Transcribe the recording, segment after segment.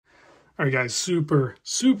All right, guys, super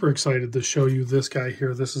excited to show you this guy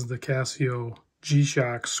here. This is the Casio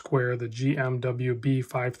G-Shock Square, the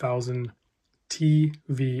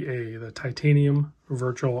GMWB5000TVA, the titanium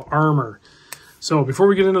virtual armor. So before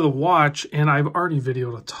we get into the watch, and I've already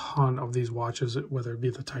videoed a ton of these watches, whether it be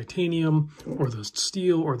the titanium or the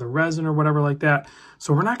steel or the resin or whatever like that.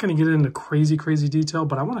 So we're not going to get into crazy detail,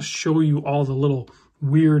 but I want to show you all the little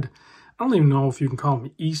weird, I don't even know if you can call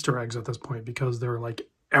them Easter eggs at this point because they're like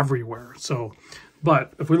everywhere. So,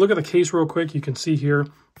 but if we look at the case real quick, you can see here,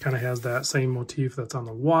 kind of has that same motif that's on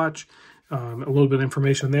the watch. A little bit of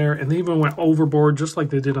information there. And they even went overboard, just like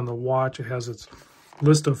they did on the watch. It has its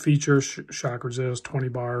list of features: shock resist, 20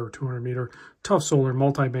 bar or 200 meter, tough solar,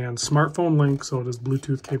 multi-band, smartphone link, so it is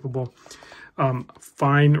Bluetooth capable,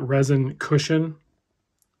 fine resin cushion,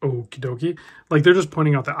 okie dokie. Like, they're just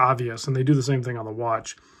pointing out the obvious, and they do the same thing on the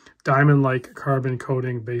watch. Diamond-like carbon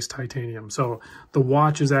coating, base titanium. So the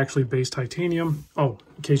watch is actually base titanium. Oh,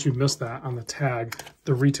 in case you missed that on the tag,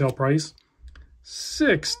 the retail price,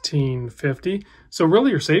 $16.50. So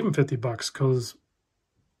really you're saving 50 bucks because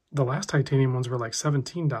the last titanium ones were like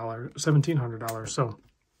 $1,700. So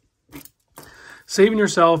saving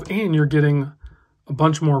yourself, and you're getting a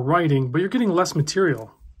bunch more writing, but you're getting less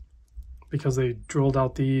material because they drilled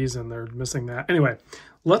out these and they're missing that. Anyway,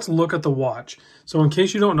 let's look at the watch. So in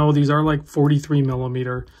case you don't know, these are like 43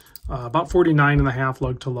 millimeter, about 49.5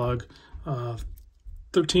 lug to lug,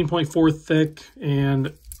 13.4 thick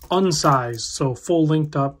and unsized. So full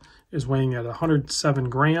linked up is weighing at 107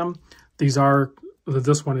 gram. This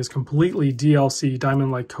one is completely DLC,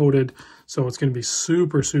 diamond-like coated. So it's going to be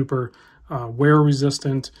super wear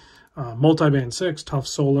resistant. Multi-band 6, tough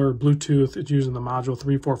solar, Bluetooth. It's using the module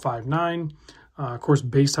 3459. Of course,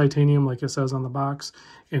 base titanium, like it says on the box.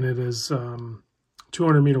 And it is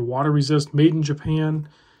 200 meter water resist, made in Japan.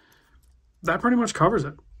 That pretty much covers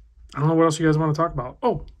it. I don't know what else you guys want to talk about.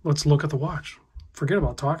 Oh, let's look at the watch. Forget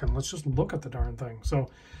about talking. Let's just look at the darn thing. So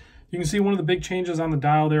you can see one of the big changes on the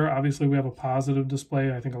dial there. Obviously, we have a positive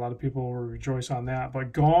display. I think a lot of people will rejoice on that.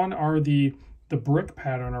 But gone are the brick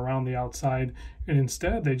pattern around the outside, and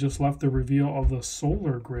instead they just left the reveal of the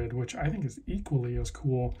solar grid, which I think is equally as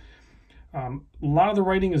cool. A lot of the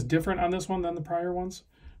writing is different on this one than the prior ones.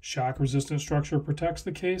 Shock resistant structure protects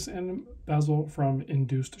the case and bezel from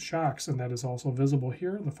induced shocks, and that is also visible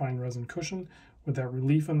here. The fine resin cushion with that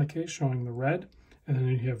relief in the case showing the red, and then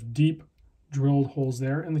you have deep drilled holes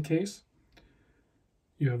there in the case.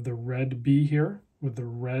 You have the red B here with the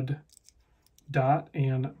red dot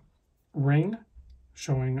and ring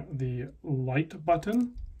showing the light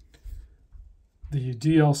button. The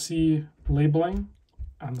DLC labeling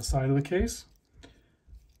on the side of the case.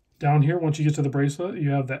 Down here, once you get to the bracelet, you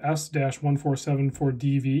have the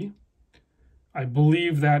S-1474DV. I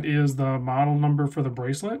believe that is the model number for the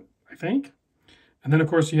bracelet, I think. And then, of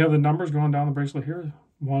course, you have the numbers going down the bracelet here.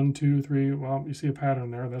 1, 2, 3, well, you see a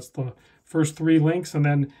pattern there. That's the first 3 links. And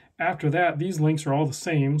then after that, these links are all the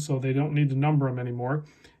same, so they don't need to number them anymore.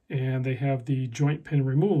 And they have the joint pin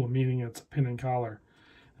removal, meaning it's a pin and collar.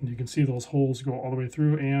 And you can see those holes go all the way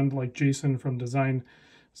through. And like Jason from Design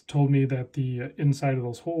told me, that the inside of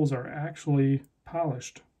those holes are actually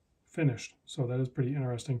polished, finished. So that is pretty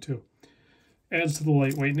interesting too. Adds to the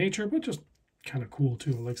lightweight nature, but just kind of cool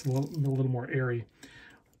too. It makes it a little more airy.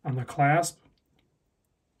 On the clasp,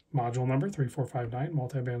 module number 3459,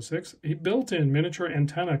 multi-band 6. A built-in miniature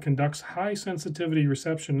antenna conducts high sensitivity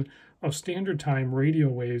reception of standard time radio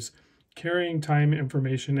waves, carrying time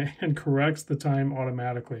information, and corrects the time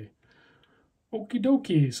automatically. Okie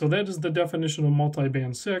dokie. So that is the definition of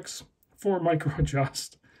multi-band 6 for micro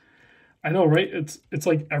adjust. I know, right? It's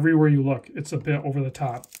like everywhere you look, it's a bit over the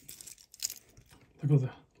top. Look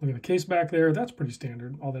at the case back there. That's pretty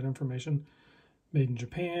standard. All that information. Made in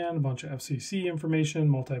Japan, a bunch of FCC information,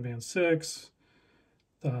 multi-band 6,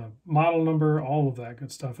 the model number, all of that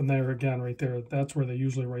good stuff. And there again, right there, that's where they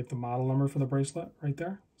usually write the model number for the bracelet, right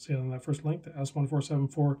there. See on that first link, the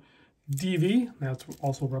S1474DV. That's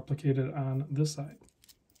also replicated on this side.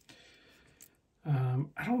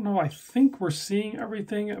 I don't know. I think we're seeing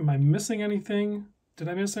everything. Am I missing anything? Did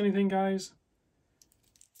I miss anything, guys?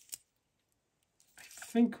 I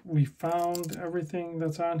think we found everything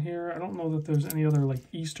that's on here. I don't know that there's any other like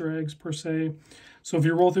Easter eggs per se. So if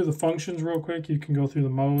you roll through the functions real quick, you can go through the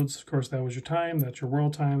modes. Of course, that was your time. That's your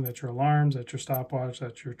world time. That's your alarms. That's your stopwatch.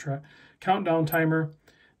 That's your countdown timer.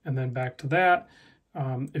 And then back to that.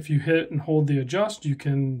 If you hit and hold the adjust, you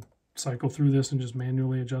can cycle through this and just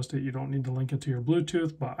manually adjust it. You don't need to link it to your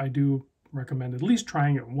Bluetooth, but I do recommend at least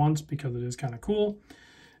trying it once because it is kind of cool.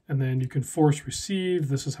 And then you can force receive.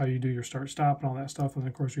 This is how you do your start stop and all that stuff. And then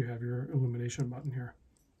of course you have your illumination button here.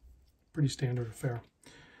 pretty standard affair.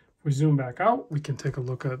 If we zoom back out, we can take a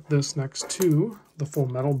look at this next to the Full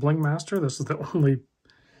Metal Bling Master. This is the only,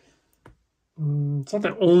 it's not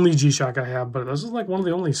the only G-Shock I have, but this is like one of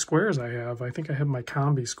the only squares I have. I think I have my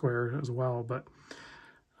combi square as well, but,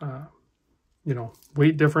 you know,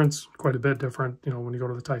 weight difference, quite a bit different. You know, when you go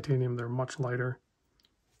to the titanium, they're much lighter.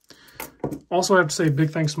 Also, I have to say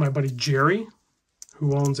big thanks to my buddy Jerry,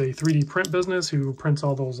 who owns a 3D print business, who prints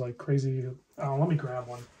all those like crazy, let me grab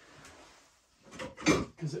one.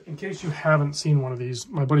 In case you haven't seen one of these,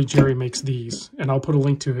 my buddy Jerry makes these, and I'll put a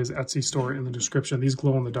link to his Etsy store in the description. These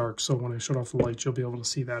glow in the dark, so when I shut off the lights, you'll be able to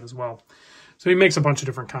see that as well. So he makes a bunch of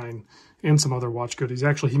different kind and some other watch goodies.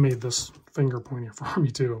 Actually, he made this finger pointer for me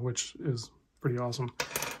too, which is pretty awesome.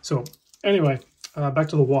 So anyway, back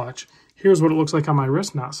to the watch. Here's what it looks like on my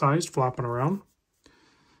wrist, not sized, flopping around.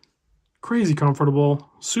 Crazy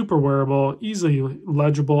comfortable, super wearable, easily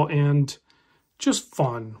legible, and just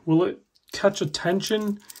fun. Will it catch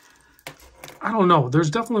attention? I don't know.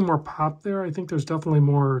 There's definitely more pop there. I think there's definitely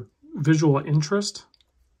more visual interest.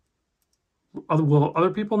 Will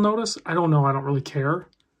other people notice? I don't know. I don't really care.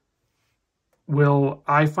 Will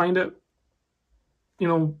I find it, you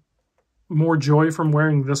know, more joy from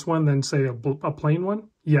wearing this one than, say, a plain one?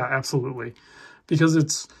 Yeah, absolutely. Because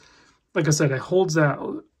it's, like I said, it holds that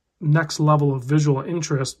next level of visual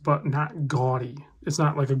interest, but not gaudy. It's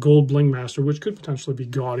not like a gold bling master, which could potentially be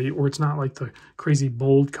gaudy, or it's not like the crazy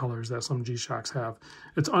bold colors that some G-Shocks have.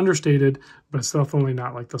 It's understated, but it's definitely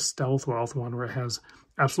not like the Stealth Wealth one where it has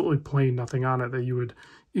absolutely plain nothing on it that you would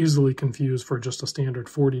easily confuse for just a standard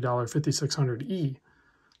 $40 5600E.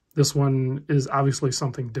 This one is obviously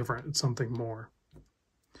something different. It's something more.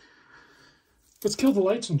 Let's kill the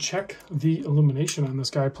lights and check the illumination on this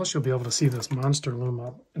guy. Plus, you'll be able to see this monster loom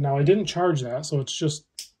up. Now, I didn't charge that, so it's just,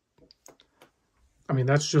 I mean,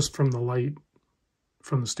 that's just from the light,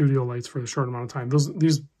 from the studio lights for a short amount of time.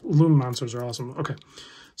 These loom monsters are awesome. Okay,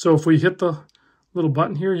 so if we hit the little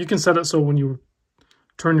button here, you can set it so when you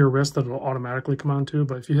turn your wrist that it'll automatically come on too,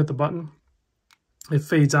 but if you hit the button, it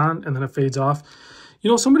fades on and then it fades off. You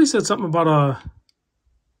know, somebody said something about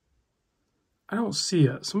I don't see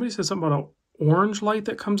it. Somebody said something about a orange light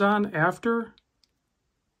that comes on after.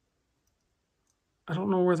 I don't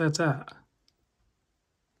know where that's at.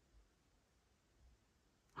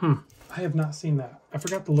 I have not seen that. I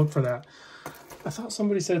forgot to look for that. I thought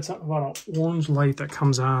somebody said something about an orange light that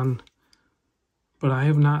comes on, but I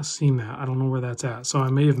have not seen that. I don't know where that's at. So I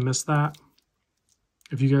may have missed that.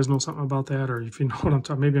 If you guys know something about that, or if you know what I'm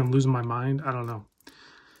talking, maybe I'm losing my mind. I don't know.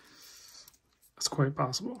 That's quite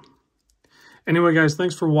possible. Anyway, guys,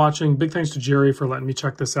 thanks for watching. Big thanks to Jerry for letting me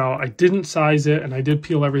check this out. I didn't size it, and I did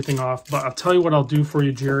peel everything off, but I'll tell you what I'll do for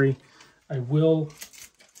you, Jerry. I will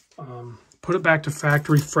put it back to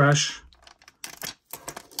factory fresh.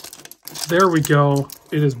 There we go.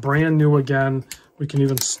 It is brand new again. We can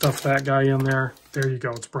even stuff that guy in there. There you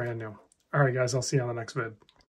go. It's brand new. All right, guys, I'll see you on the next vid.